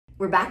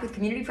We're back with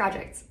community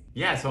projects.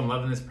 Yeah, so I'm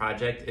loving this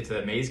project. It's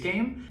a maze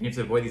game. You have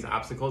to avoid these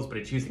obstacles, but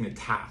it's using the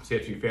tap. So you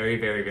have to be very,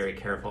 very, very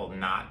careful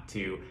not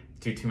to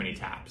do too many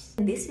taps.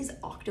 And this is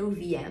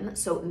OctoVM,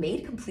 so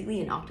made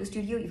completely in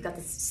OctoStudio. You've got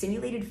this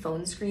simulated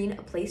phone screen,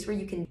 a place where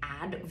you can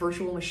add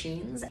virtual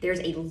machines. There's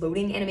a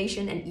loading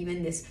animation and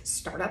even this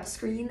startup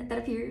screen that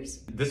appears.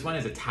 This one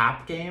is a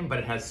tap game, but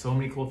it has so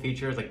many cool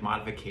features like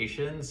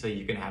modifications. So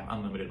you can have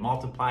unlimited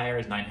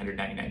multipliers,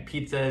 999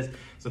 pizzas.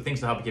 So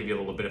things to help give you a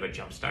little bit of a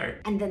jump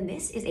start. And then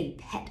this is a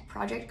pet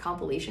project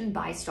compilation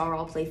by Star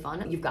All Play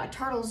Fun. You've got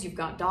turtles, you've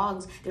got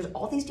dogs. There's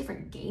all these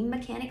different game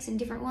mechanics in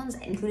different ones,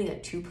 including a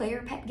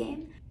 2-player pet game.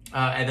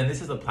 And then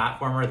this is a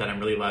platformer that I'm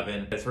really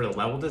loving. The sort of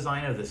level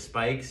design of the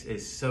spikes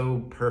is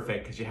so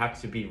perfect because you have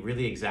to be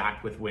really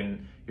exact with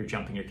when you're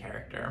jumping your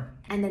character.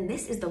 And then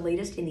this is the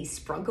latest in the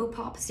Sprunko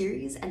Pop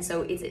series. And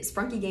so it's a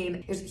Sprunki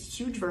game. There's a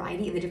huge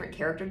variety of the different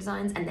character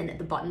designs and then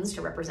the buttons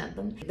to represent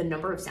them. The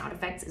number of sound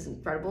effects is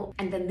incredible.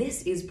 And then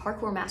this is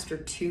Parkour Master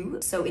 2.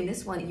 So in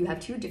this one, you have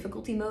 2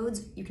 difficulty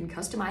modes. You can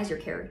customize your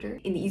character.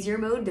 In the easier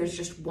mode, there's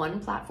just 1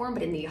 platform,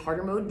 but in the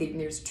harder mode,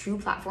 there's 2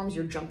 platforms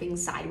you're jumping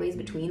sideways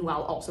between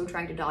while also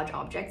trying to dodge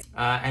objects.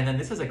 And then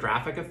this is a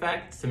graphic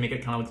effect to make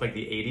it kind of look like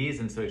the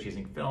 80s. And so it's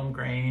using film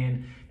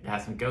grain. It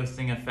has some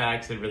ghosting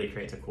effects. It really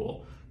creates a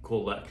cool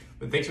look.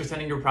 But thanks for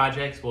sending your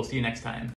projects. We'll see you next time.